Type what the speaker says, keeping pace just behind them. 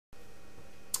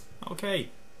Okay,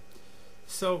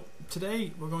 so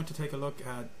today we're going to take a look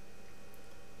at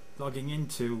logging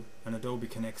into an Adobe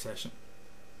Connect session.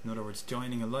 In other words,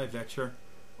 joining a live lecture,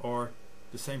 or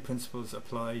the same principles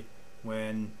apply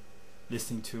when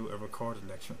listening to a recorded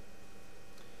lecture.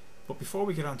 But before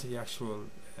we get on to the actual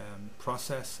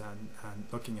process and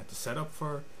looking at the setup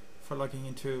for logging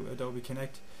into Adobe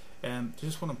Connect, there's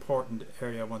just one important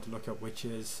area I want to look at, which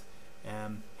is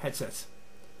headsets.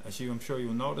 As I'm sure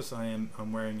you'll notice,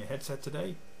 I'm wearing a headset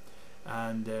today,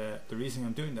 and the reason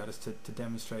I'm doing that is to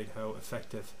demonstrate how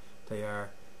effective they are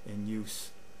in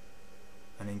use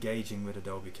and engaging with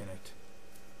Adobe Connect.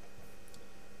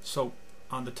 So,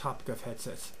 on the topic of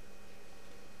headsets,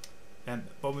 but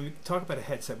when we talk about a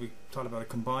headset, we talk about a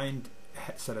combined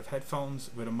set of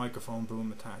headphones with a microphone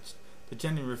boom attached. They're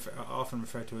generally often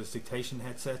referred to as dictation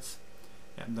headsets.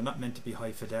 They're not meant to be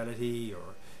high fidelity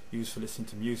or used for listening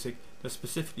to music. They're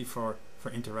specifically for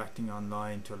interacting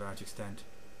online to a large extent.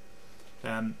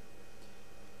 The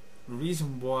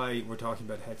reason why we're talking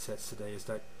about headsets today is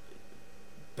that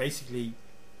basically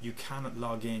you cannot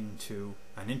log into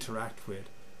and interact with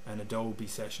an Adobe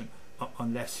session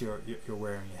unless you're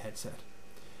wearing a headset.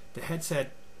 The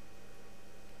headset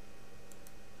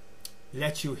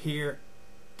lets you hear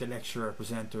the lecturer,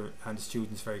 presenter and the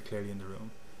students very clearly in the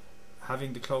room.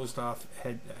 Having the closed off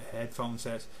headphone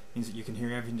set means that you can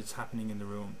hear everything that's happening in the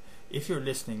room. If you're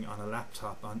listening on a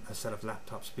laptop, on a set of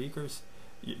laptop speakers,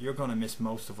 you're going to miss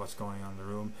most of what's going on in the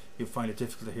room. You'll find it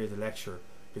difficult to hear the lecture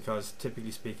because,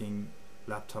 typically speaking,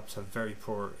 laptops have very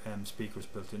poor speakers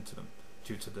built into them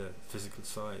due to the physical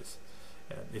size.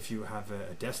 If you have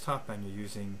a desktop and you're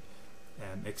using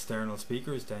external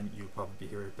speakers, then you'll probably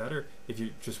hear it better. If you're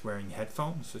just wearing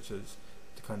headphones, such as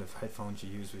the kind of headphones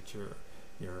you use with your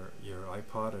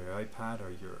iPod or your iPad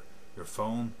or your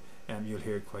phone, you'll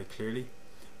hear it quite clearly.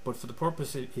 But for the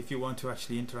purpose, if you want to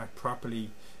actually interact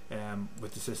properly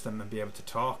with the system and be able to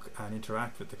talk and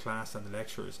interact with the class and the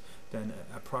lecturers, then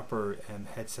a proper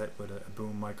headset with a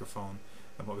boom microphone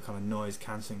and what we call a noise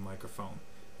cancelling microphone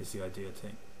is the ideal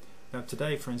thing. Now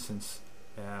today, for instance,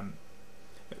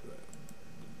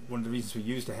 one of the reasons we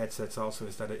use the headsets also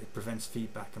is that it prevents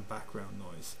feedback and background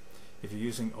noise. If you're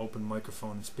using open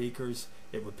microphone and speakers,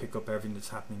 it will pick up everything that's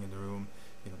happening in the room,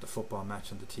 you know, the football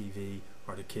match on the TV,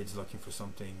 or the kids looking for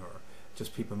something, or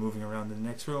just people moving around in the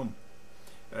next room.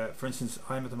 For instance,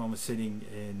 I'm at the moment sitting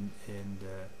in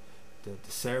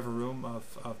the server room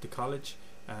of the college,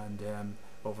 and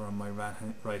over on my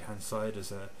right hand side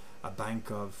is a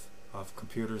bank of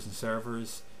computers and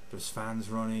servers. There's fans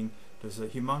running. There's a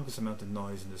humongous amount of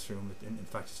noise in this room. In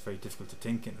fact, it's very difficult to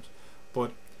think in it.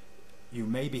 But you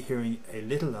may be hearing a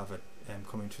little of it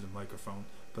coming through the microphone,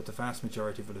 but the vast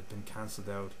majority of it has been cancelled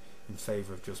out in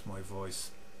favour of just my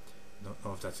voice. I don't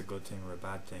know if that's a good thing or a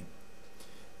bad thing.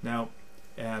 Now,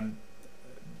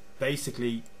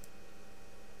 basically,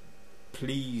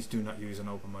 please do not use an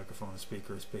open microphone and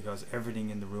speakers, because everything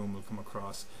in the room will come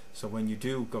across. So when you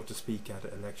do go to speak at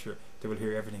a lecture, they will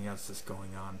hear everything else that's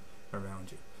going on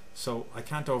around you. So I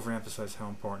can't overemphasize how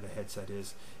important a headset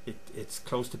is. It's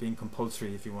close to being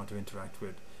compulsory if you want to interact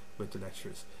with the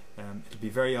lecturers. It'll be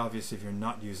very obvious if you're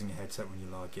not using a headset when you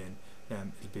log in.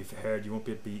 It'll be heard, you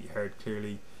won't be heard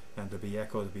clearly, and there'll be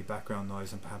echo, there'll be background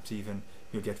noise, and perhaps even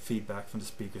you'll get feedback from the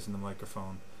speakers and the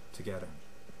microphone together.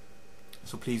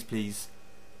 So please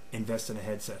invest in a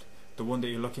headset. The one that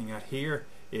you're looking at here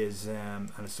is, and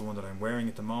it's the one that I'm wearing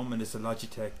at the moment, is the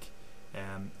Logitech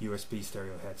USB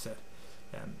stereo headset.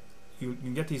 You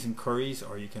can get these in Curry's,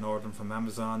 or you can order them from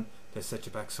Amazon. They set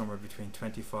you back somewhere between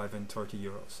 25 and 30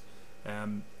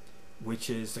 euros, which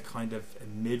is a kind of a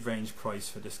mid-range price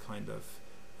for this kind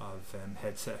of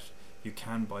headset. You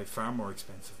can buy far more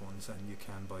expensive ones, and you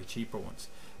can buy cheaper ones.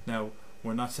 Now,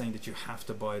 we're not saying that you have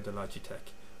to buy the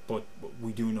Logitech, but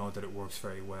we do know that it works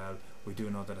very well. We do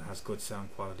know that it has good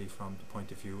sound quality from the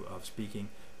point of view of speaking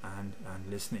and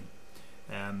listening.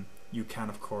 You can,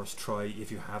 of course, try,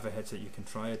 if you have a headset, you can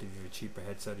try it. If you have a cheaper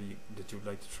headset that you would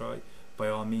like to try, by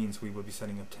all means, we will be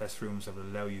setting up test rooms that will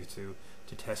allow you to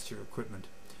test your equipment.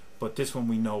 But this one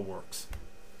we know works.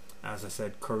 As I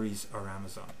said, Curry's or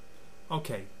Amazon.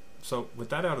 Okay, so with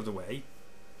that out of the way,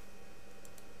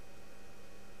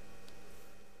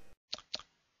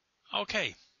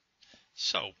 okay,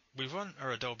 so we run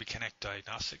our Adobe Connect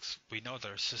diagnostics. We know that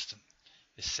our system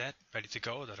is set, ready to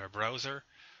go, that our browser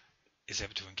is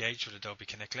able to engage with Adobe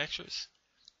Connect lectures.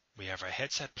 We have our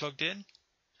headset plugged in.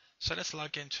 So let's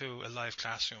log into a live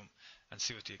classroom and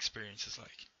see what the experience is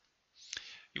like.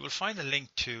 You will find a link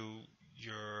to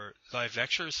your live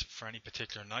lectures for any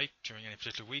particular night during any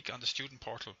particular week on the student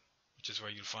portal, which is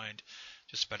where you'll find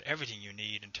just about everything you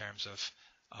need in terms of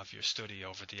of your study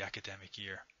over the academic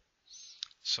year.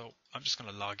 So I'm just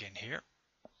going to log in here.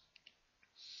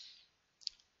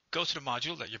 Go to the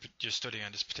module that you're studying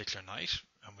on this particular night,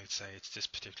 and we'll say it's this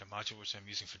particular module which I'm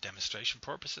using for demonstration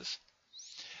purposes.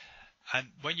 And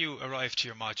when you arrive to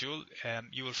your module,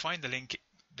 you will find the link.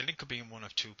 The link could be in one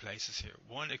of two places here.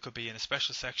 One, it could be in a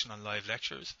special section on live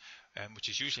lectures, which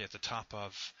is usually at the top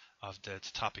of the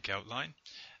topic outline,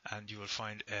 and you will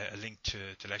find a link to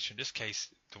the lecture. In this case,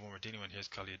 the one we're dealing with here is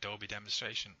called the Adobe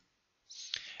demonstration.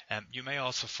 You may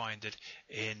also find it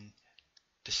in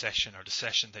the session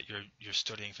that you're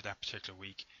studying for that particular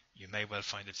week. You may well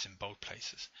find it's in both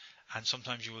places, and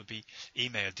sometimes you will be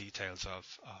emailed details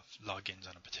of logins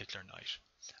on a particular night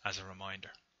as a reminder.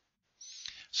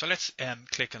 So let's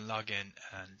click and log in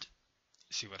and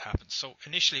see what happens. So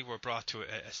initially we're brought to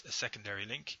a secondary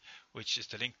link, which is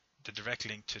the direct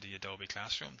link to the Adobe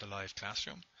Classroom, the live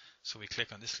classroom. So we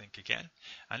click on this link again,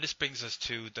 and this brings us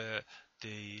to the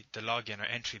login or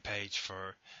entry page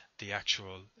for the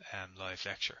actual live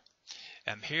lecture.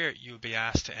 Here you'll be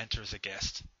asked to enter as a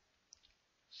guest.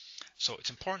 So it's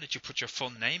important that you put your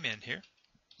full name in here.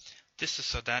 This is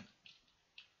so that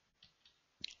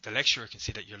the lecturer can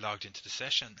see that you're logged into the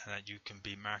session and that you can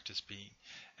be marked as being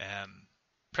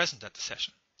present at the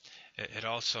session. It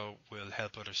also will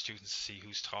help other students see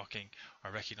who's talking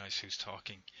or recognize who's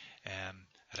talking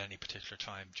at any particular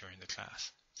time during the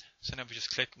class. So now we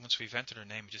just click, once we've entered our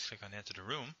name, we just click on enter the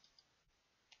room.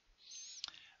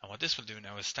 And what this will do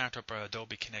now is start up our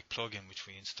Adobe Connect plugin, which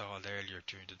we installed earlier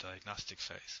during the diagnostic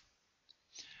phase.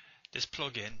 This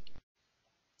plugin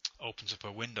opens up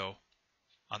a window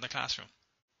on the classroom.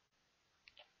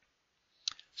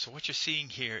 So what you're seeing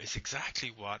here is exactly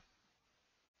what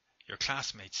your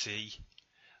classmates see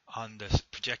on the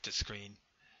projected screen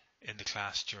in the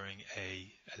class during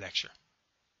a lecture.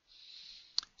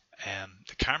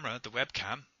 The camera, the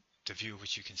webcam, the view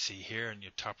which you can see here in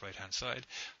your top right hand side,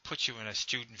 puts you in a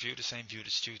student view, the same view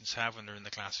that students have when they're in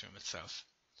the classroom itself.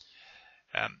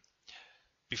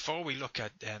 Before we look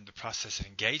at the process of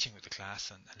engaging with the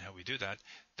class and how we do that,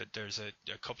 there's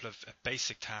a couple of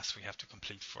basic tasks we have to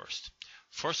complete first.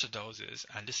 First of those is,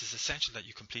 and this is essential that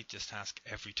you complete this task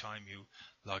every time you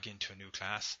log into a new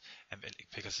class,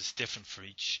 because it's different for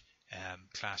each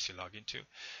class you log into,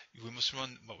 we must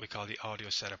run what we call the audio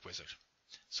setup wizard.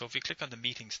 So if you click on the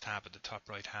meetings tab at the top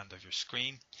right hand of your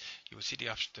screen, you will see the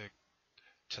option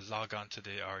to log on to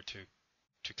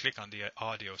to click on the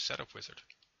audio setup wizard.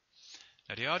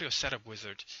 Now the audio setup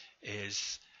wizard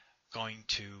is going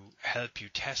to help you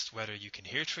test whether you can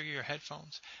hear through your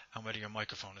headphones and whether your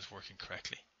microphone is working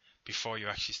correctly before you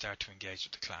actually start to engage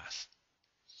with the class.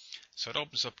 So it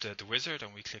opens up the wizard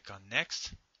and we click on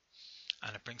next,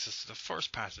 and it brings us to the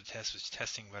first part of the test, which is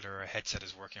testing whether our headset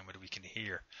is working, whether we can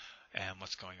hear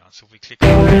what's going on. So if we click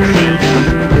on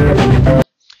next,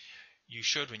 you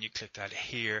should, when you click that,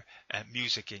 hear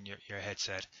music in your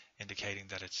headset indicating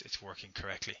that it's working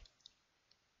correctly.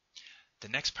 The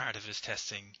next part of it is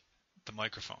testing the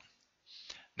microphone.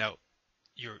 Now,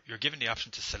 you're given the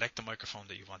option to select the microphone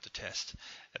that you want to test.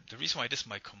 The reason why this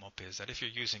might come up is that if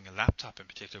you're using a laptop in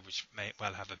particular, which may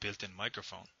well have a built-in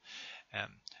microphone,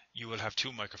 you will have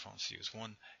two microphones to use.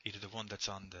 One, either the one that's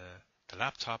on the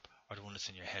laptop or the one that's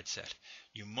in your headset.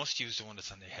 You must use the one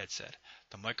that's on the headset.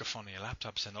 The microphone on your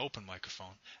laptop is an open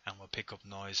microphone and will pick up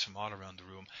noise from all around the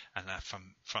room and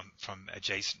from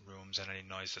adjacent rooms and any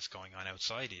noise that's going on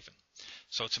outside even.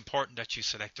 So it's important that you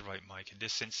select the right mic. In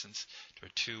this instance, there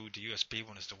are two. The USB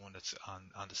one is the one that's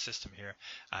on the system here,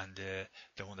 and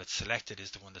the one that's selected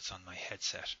is the one that's on my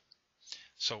headset.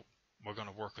 So we're going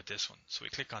to work with this one. So we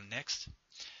click on next,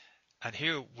 and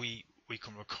here we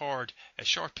can record a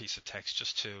short piece of text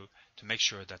just to make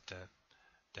sure that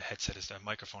the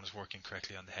microphone is working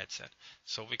correctly on the headset.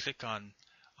 So if we click on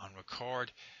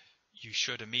record, you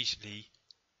should immediately,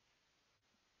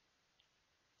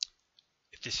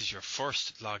 if this is your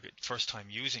first time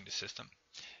using the system,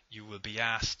 you will be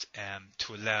asked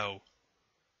to allow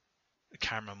the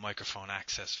camera and microphone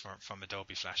access from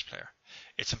Adobe Flash Player.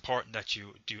 It's important that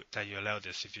you allow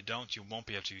this. If you don't, you won't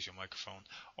be able to use your microphone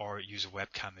or use a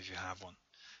webcam if you have one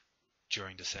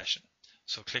during the session.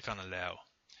 So click on allow.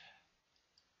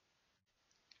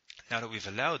 Now that we've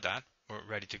allowed that, we're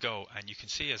ready to go, and you can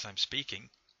see as I'm speaking,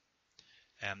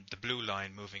 the blue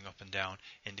line moving up and down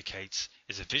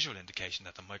is a visual indication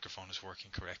that the microphone is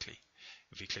working correctly.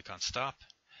 If we click on stop,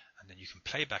 and then you can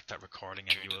play back that recording,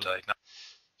 and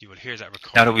you will hear that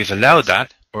recording. Now that we've allowed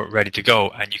that, we're ready to go,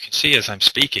 and you can see as I'm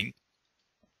speaking,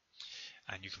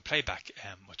 and you can play back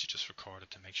what you just recorded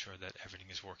to make sure that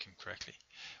everything is working correctly.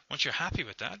 Once you're happy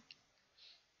with that,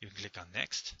 you can click on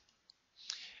next,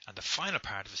 And the final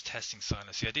part of it is testing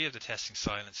silence. The idea of the testing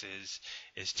silence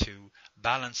is to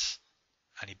balance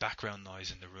any background noise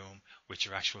in the room with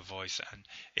your actual voice,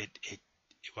 and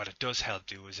what it does help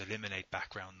do is eliminate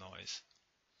background noise.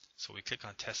 So we click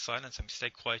on test silence and we stay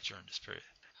quiet during this period.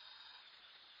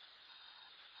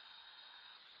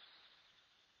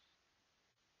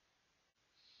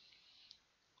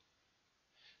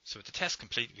 So with the test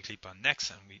complete, we click on next,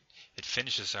 and it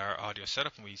finishes our audio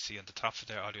setup, and we see on the top of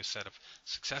their audio setup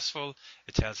successful.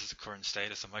 It tells us the current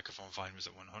status. The microphone volume is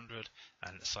at 100,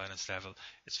 and the silence level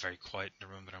is very quiet in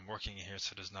the room that I'm working in here,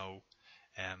 so there's no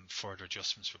further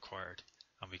adjustments required.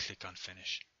 And we click on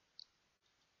finish.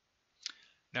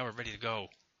 Now we're ready to go.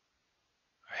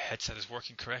 Our headset is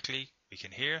working correctly. We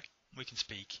can hear, we can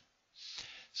speak.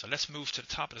 So let's move to the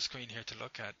top of the screen here to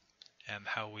look at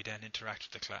how we then interact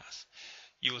with the class.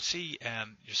 You will see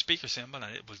your speaker symbol,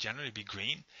 and it will generally be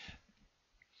green.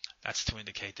 That's to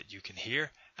indicate that you can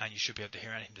hear, and you should be able to hear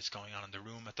anything that's going on in the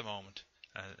room at the moment.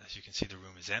 As you can see, the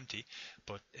room is empty,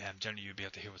 but generally you'll be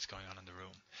able to hear what's going on in the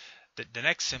room. The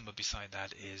next symbol beside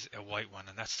that is a white one,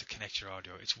 and that's to connect your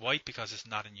audio. It's white because it's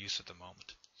not in use at the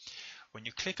moment. When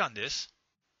you click on this,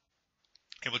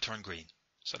 it will turn green.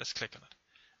 So let's click on it,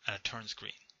 and it turns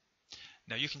green.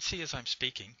 Now you can see as I'm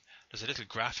speaking, there's a little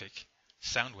graphic,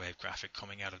 sound wave graphic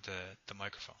coming out of the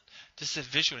microphone. This is a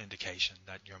visual indication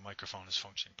that your microphone is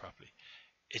functioning properly.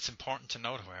 It's important to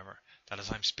note, however, that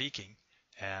as I'm speaking,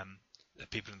 the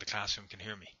people in the classroom can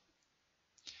hear me.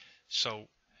 So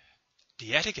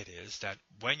the etiquette is that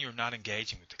when you're not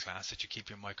engaging with the class, that you keep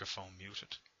your microphone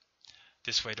muted.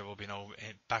 This way there will be no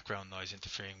background noise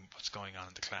interfering with what's going on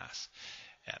in the class.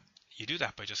 You do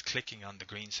that by just clicking on the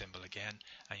green symbol again,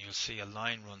 and you'll see a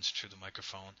line runs through the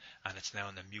microphone, and it's now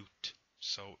in the mute.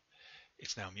 So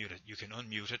it's now muted. You can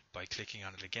unmute it by clicking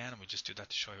on it again, and we'll just do that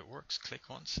to show you it works. Click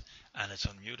once, and it's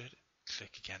unmuted.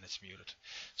 Click again, it's muted.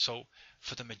 So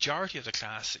for the majority of the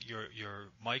class, your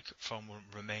microphone will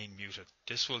remain muted.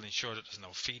 This will ensure that there's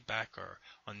no feedback or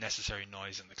unnecessary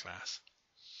noise in the class.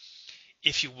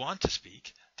 If you want to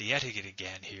speak, the etiquette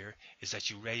again here is that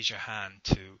you raise your hand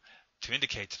to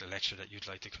indicate to the lecturer that you'd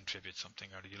like to contribute something,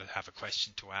 or that you'll have a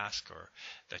question to ask, or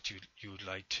that you would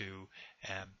like to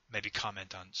maybe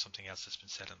comment on something else that's been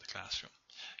said in the classroom.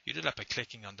 You do that by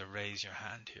clicking on the raise your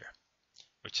hand here,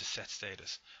 which is set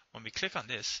status. When we click on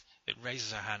this, it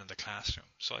raises our hand in the classroom.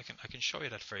 So I can show you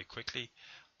that very quickly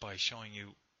by showing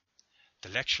you the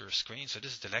lecturer screen. So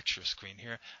this is the lecturer screen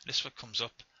here. This is what comes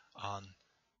up on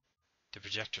the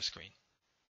projector screen.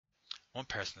 One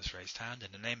person has raised hand,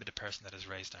 and the name of the person that has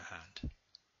raised their hand.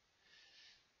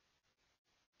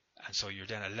 And so you're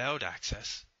then allowed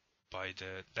access by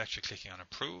the lecturer clicking on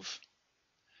approve.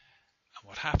 And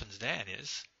what happens then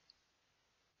is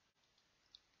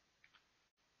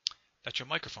that your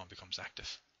microphone becomes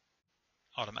active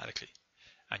automatically,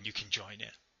 and you can join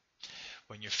in.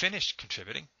 When you're finished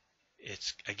contributing,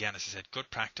 it's, again, as I said, good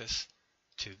practice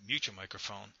to mute your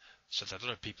microphone so that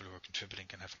other people who are contributing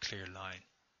can have a clear line.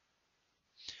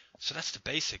 So that's the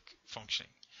basic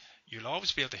functioning. You'll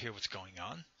always be able to hear what's going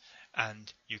on,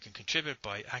 and you can contribute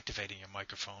by activating your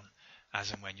microphone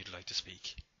as and when you'd like to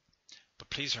speak.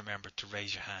 But please remember to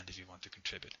raise your hand if you want to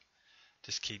contribute.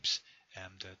 This keeps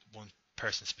the one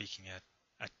person speaking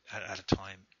at a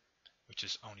time, which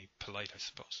is only polite, I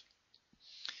suppose.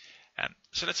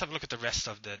 So let's have a look at the rest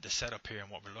of the setup here and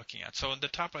what we're looking at. So in the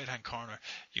top right hand corner,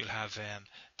 you'll have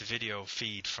the video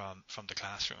feed from the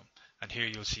classroom, and here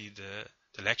you'll see the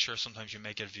lecture. Sometimes you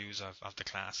may get views of the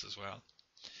class as well.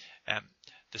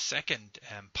 The second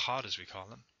pod, as we call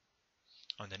them,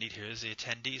 underneath here is the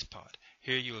attendees pod.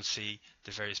 Here you will see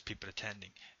the various people attending.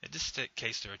 In this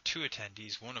case, there are two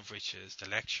attendees, one of which is the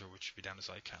lecturer, which will be down as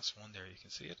ICHAS-1 there, you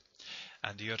can see it.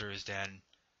 And the other is then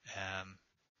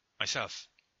myself,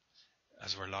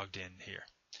 as we're logged in here.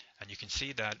 And you can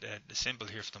see that the symbol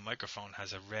here for the microphone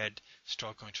has a red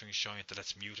stroke going through, showing it that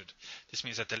it's muted. This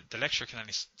means that the lecturer can at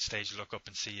any stage look up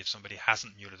and see if somebody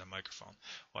hasn't muted the microphone.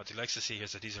 What he likes to see here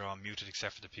is that these are all muted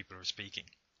except for the people who are speaking.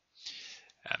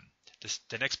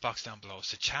 The next box down below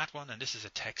is the chat one, and this is a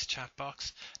text chat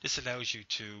box. This allows you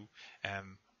to,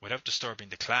 without disturbing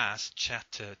the class, chat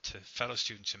to fellow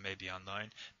students who may be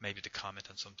online, maybe to comment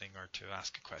on something or to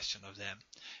ask a question of them.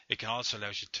 It can also allow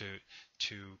you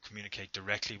to communicate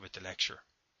directly with the lecturer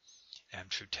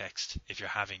through text if you're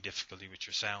having difficulty with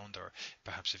your sound, or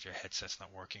perhaps if your headset's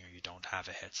not working or you don't have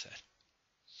a headset.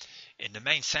 In the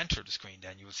main center of the screen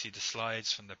then you will see the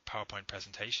slides from the PowerPoint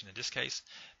presentation, in this case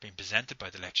being presented by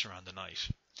the lecturer on the night.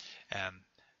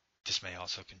 This may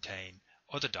also contain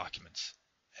other documents.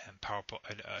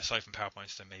 Aside from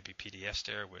PowerPoints, there may be PDFs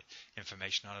there with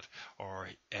information on it, or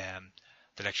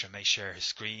The lecturer may share his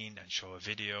screen and show a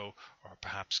video, or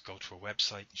perhaps go to a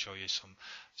website and show you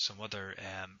some other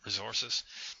resources.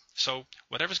 So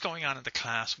whatever's going on in the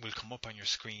class will come up on your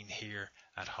screen here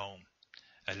at home,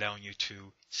 allowing you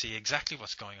to see exactly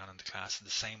what's going on in the class in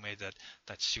the same way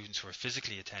that students who are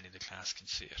physically attending the class can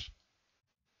see it.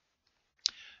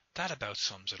 That about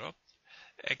sums it up,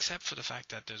 except for the fact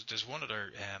that there's one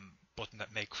other button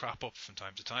that may crop up from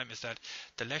time to time, is that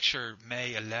the lecturer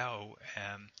may allow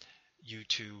you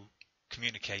to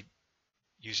communicate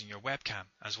using your webcam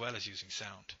as well as using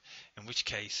sound, in which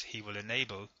case he will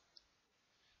enable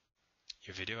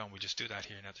your video, and we'll just do that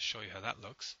here now to show you how that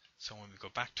looks. So when we go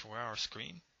back to our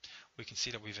screen, we can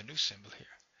see that we have a new symbol here,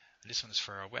 and this one is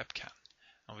for our webcam,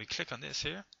 and we click on this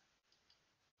here,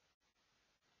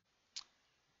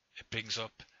 it brings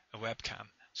up a webcam.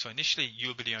 So initially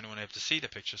you'll be the only one able to see the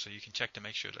picture, so you can check to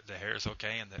make sure that the hair is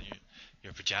okay and that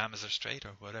your pajamas are straight,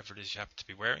 or whatever it is you happen to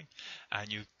be wearing, and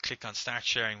you click on start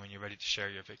sharing when you're ready to share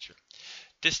your picture.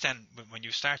 This then, when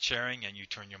you start sharing and you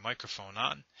turn your microphone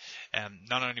on,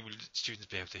 not only will students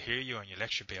be able to hear you and your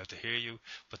lecturer be able to hear you,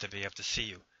 but they'll be able to see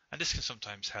you. And this can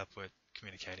sometimes help with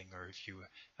communicating, or if you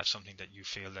have something that you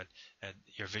feel that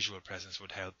your visual presence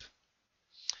would help.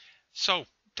 So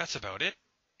that's about it.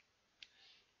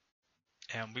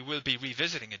 We will be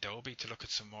revisiting Adobe to look at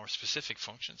some more specific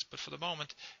functions, but for the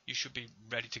moment you should be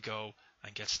ready to go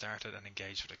and get started and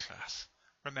engage with the class.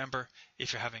 Remember,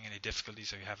 if you're having any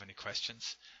difficulties or you have any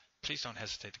questions, please don't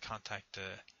hesitate to contact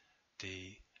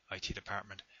the IT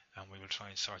department, and we will try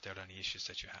and sort out any issues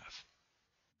that you have.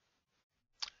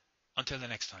 Until the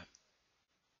next time.